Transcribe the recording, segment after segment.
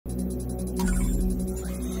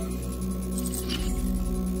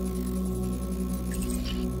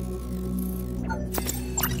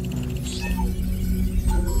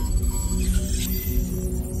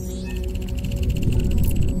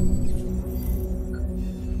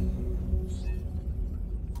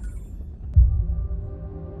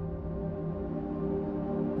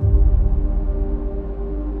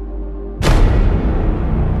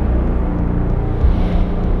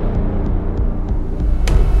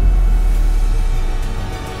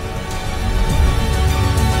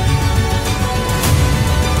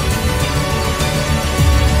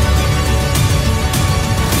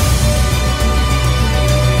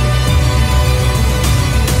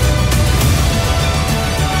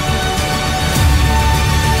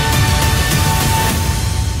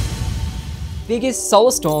biggest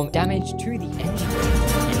solar storm, damage to the engine.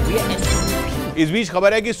 And we are entering इस बीच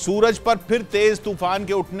खबर है कि सूरज पर फिर तेज तूफान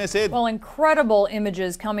के उठने से Well, incredible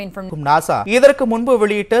images coming from NASA இதற்கு முன்பு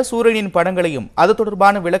வெளியிட்ட சூரியனின் படங்களையும் அது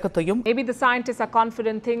தொடர்பான விளக்கத்தையும் Maybe the scientists are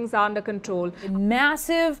confident things are under control.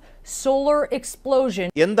 massive solar explosion.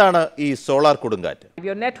 എന്താണ് ഈ സോളാർ കൊടുങ്കാറ്റ്?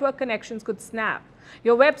 Your network connections could snap.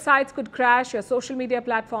 Your websites could crash. Your social media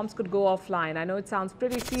platforms could go offline. I know it sounds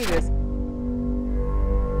pretty serious.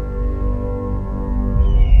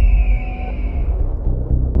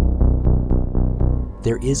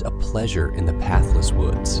 There is a pleasure in the pathless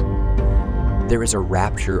woods. There is a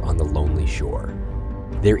rapture on the lonely shore.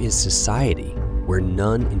 There is society where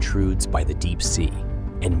none intrudes by the deep sea,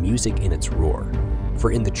 and music in its roar.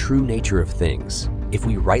 For in the true nature of things, if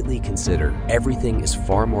we rightly consider, everything is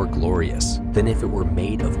far more glorious than if it were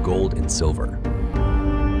made of gold and silver.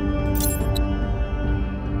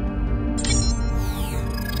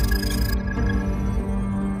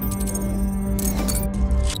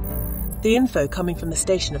 The info coming from the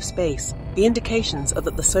station of space, the indications are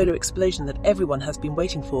that the solar explosion that everyone has been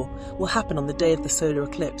waiting for will happen on the day of the solar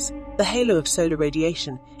eclipse. The halo of solar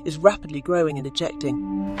radiation is rapidly growing and ejecting.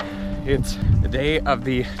 It's the day of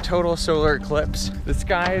the total solar eclipse. The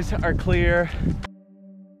skies are clear.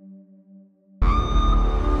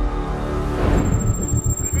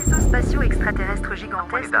 Des vaisseaux spatiaux extraterrestres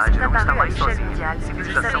gigantesques sont apparus à l'échelle mondiale. Je ne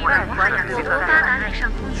savais pas à quoi ils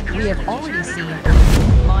servaient. We have already seen.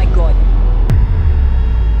 My God.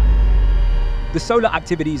 The solar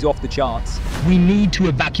activity is off the charts. We need to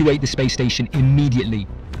evacuate the space station immediately.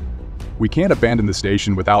 We can't abandon the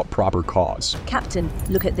station without proper cause. Captain,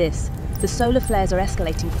 look at this. The solar flares are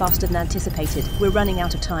escalating faster than anticipated. We're running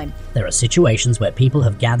out of time. There are situations where people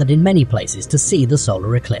have gathered in many places to see the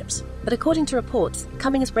solar eclipse. But according to reports,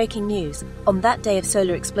 coming as breaking news, on that day of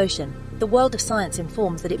solar explosion, the world of science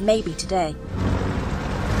informs that it may be today.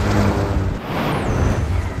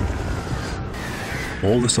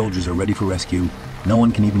 All the soldiers are ready for rescue. No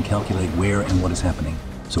one can even calculate where and what is happening,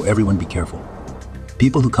 so everyone be careful.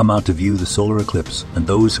 People who come out to view the solar eclipse and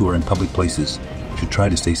those who are in public places should try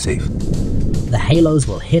to stay safe. The halos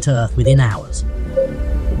will hit Earth within hours.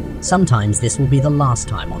 Sometimes this will be the last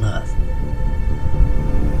time on Earth.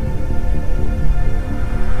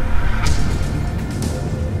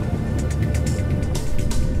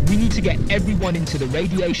 We need to get everyone into the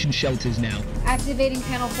radiation shelters now. Activating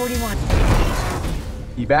panel 41.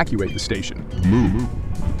 Evacuate the station. Move.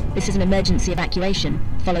 This is an emergency evacuation.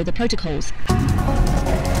 Follow the protocols.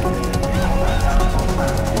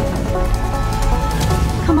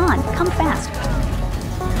 Come on, come fast.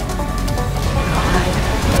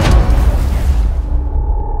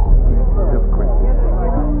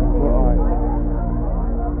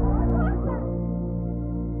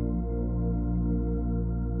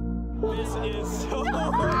 This is so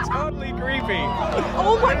totally creepy.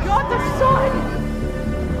 Oh my God, the sun!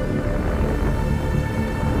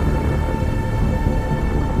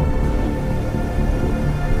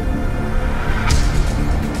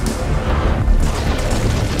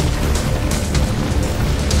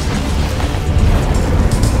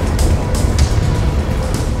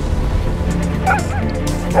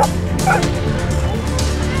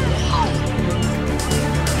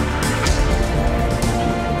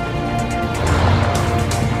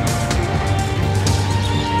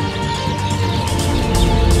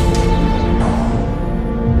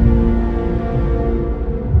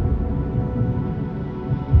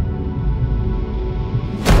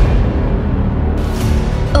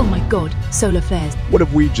 Oh my God, solar flares. What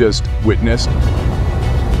have we just witnessed?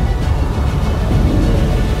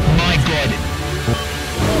 My God.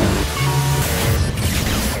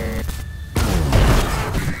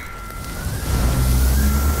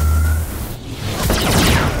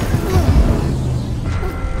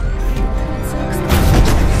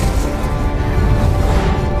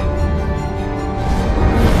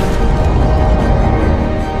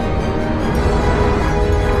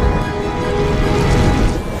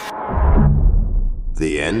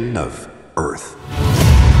 The end of Earth.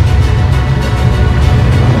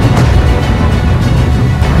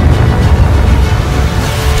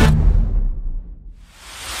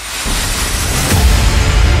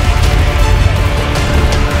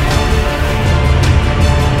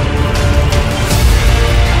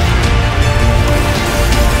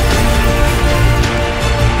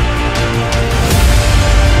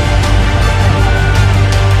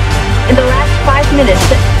 In the last 5 minutes,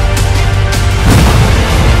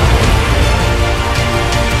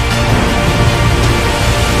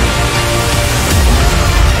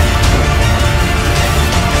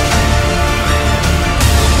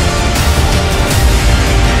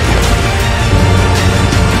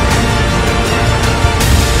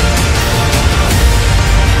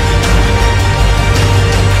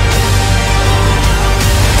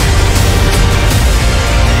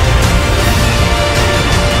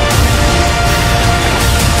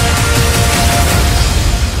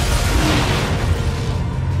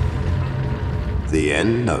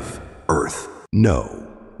 end of Earth. No,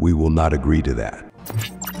 we will not agree to that.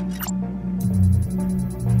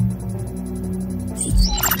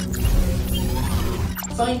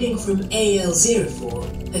 Finding from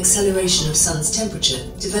AL04, acceleration of sun's temperature,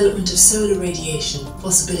 development of solar radiation,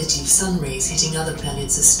 possibility of sun rays hitting other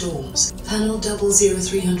planets as storms. Panel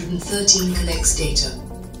 00313 collects data.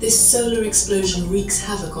 This solar explosion wreaks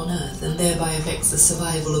havoc on Earth and thereby affects the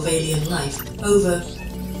survival of alien life. Over.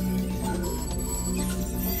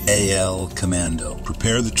 AL Commando.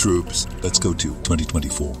 Prepare the troops. Let's go to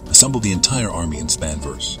 2024. Assemble the entire army in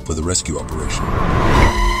Spanverse for the rescue operation.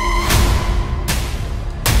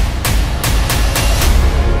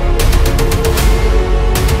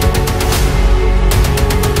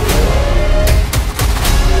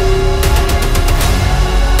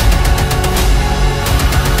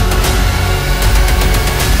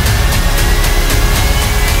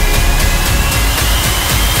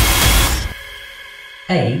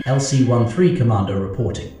 LC-13 Commander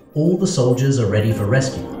reporting. All the soldiers are ready for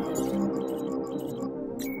rescue.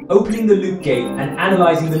 Opening the loop gate and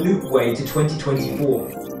analyzing the loopway to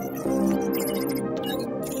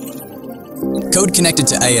 2024. Code connected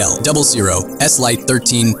to AL00, S-Light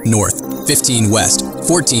 13 North, 15 West,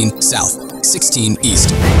 14 South, 16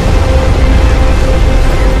 East.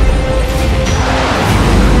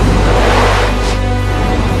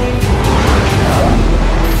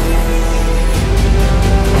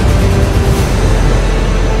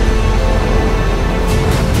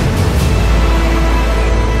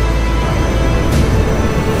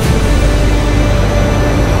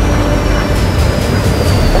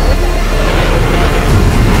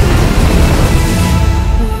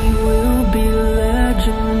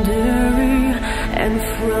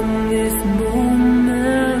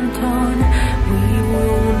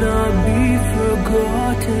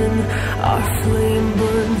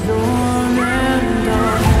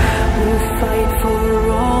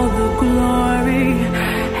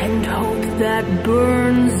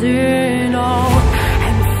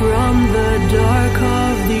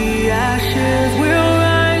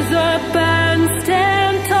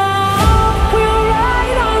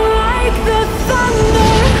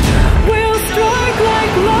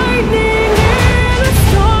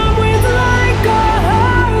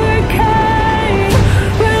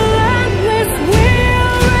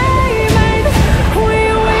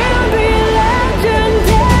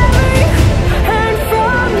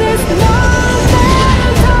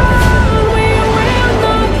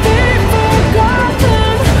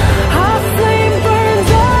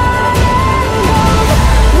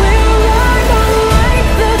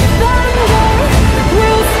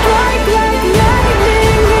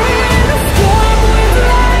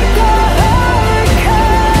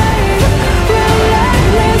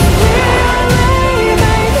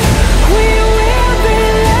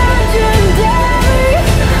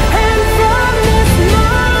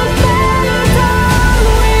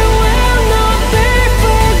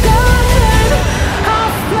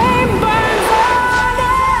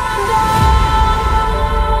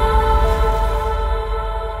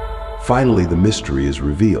 Finally, the mystery is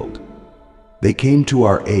revealed. They came to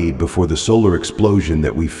our aid before the solar explosion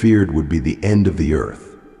that we feared would be the end of the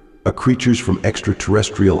Earth. A creatures from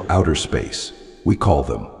extraterrestrial outer space. We call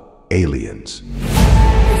them aliens.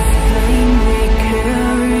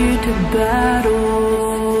 Battle.